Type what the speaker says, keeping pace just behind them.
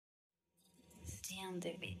on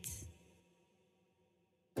the beats.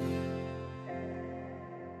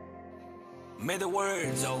 May the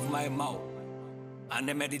words of my mouth and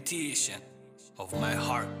the meditation of my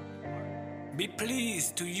heart be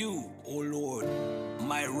pleased to you, O Lord,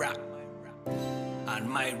 my rock and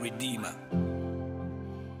my redeemer.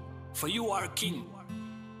 For you are King,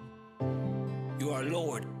 you are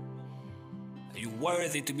Lord, and you are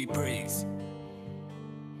worthy to be praised.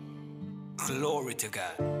 Glory to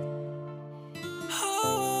God.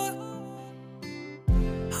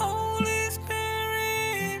 Holy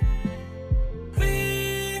Spirit,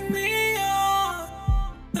 lead me on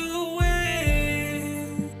the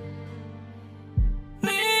way.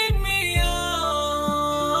 Lead me on.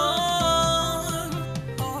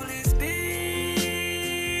 Holy Spirit,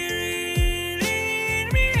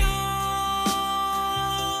 lead me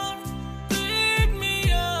on. Lead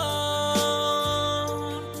me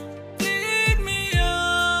on. Lead me on.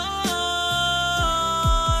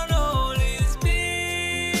 Holy Spirit,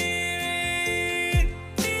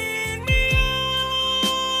 lead me on.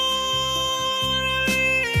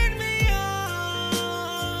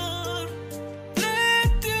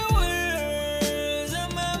 Let the words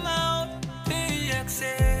of my mouth be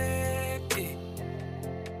accepted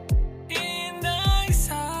in thy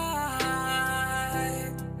sight.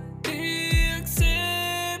 Be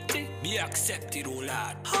accepted. Be accepted, O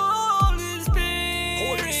Lord. Holy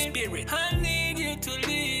Spirit, I need you to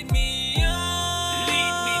lead me on.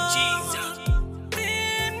 Lead me, Jesus.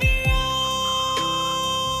 Lead me on.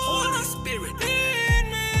 Holy Spirit, lead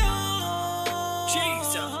me on.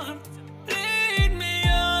 Jesus, lead me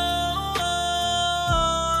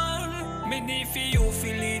on. Me need for you to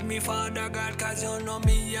lead me, Father God, cause you know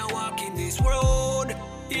me, I walk in this road.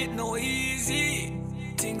 It no easy.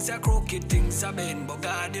 Things are crooked, things are bend, but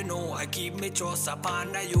God, you know, I keep me trust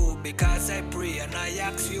upon you because I pray and I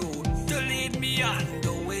ask you to lead me on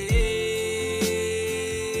the way.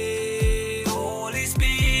 Holy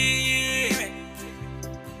Spirit,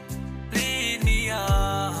 lead me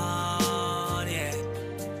on, yeah,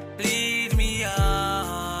 lead me on.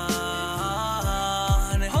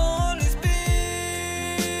 Holy Spirit,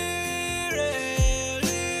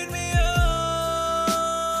 lead me on.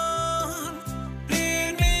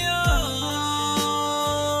 Lead me on.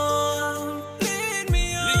 Lead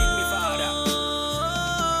me on. Lead me, Father.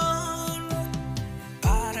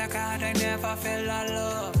 Father God, I never felt a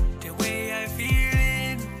love the way I feel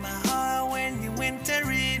in my heart when you enter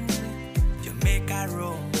in. You make a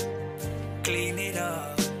room, clean it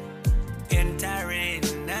up, enter in,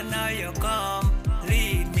 and now you come.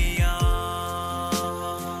 Lead me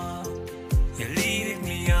on. You lead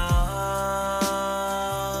me on.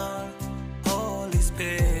 Holy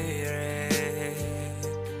Spirit,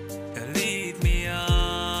 you lead me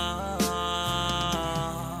on.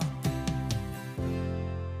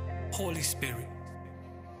 Holy Spirit,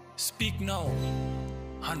 speak now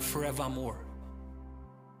and forevermore.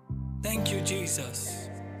 Thank you, Jesus.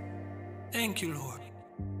 Thank you, Lord.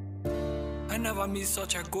 I never meet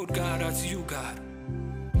such a good God as you, God.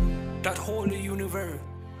 That hold the universe,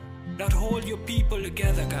 that hold your people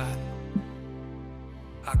together, God.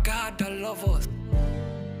 A God that loves us,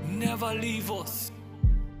 never leave us.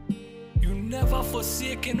 You never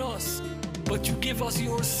forsaken us, but you give us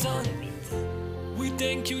your Son. We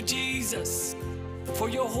thank you, Jesus, for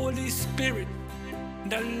your Holy Spirit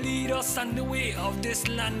that lead us on the way of this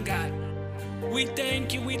land, God. We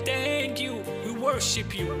thank you, we thank you, we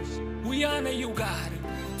worship you, we honor you, God,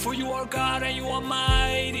 for you are God and you are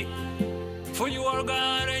mighty. For you are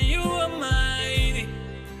God and you are mighty.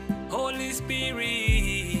 Holy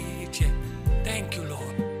Spirit, yeah. Thank you,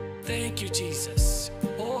 Lord. Thank you, Jesus.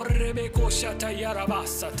 Oh, Rebeko Shata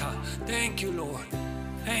Yarabasata. Thank you, Lord.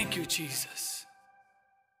 Thank you, Jesus.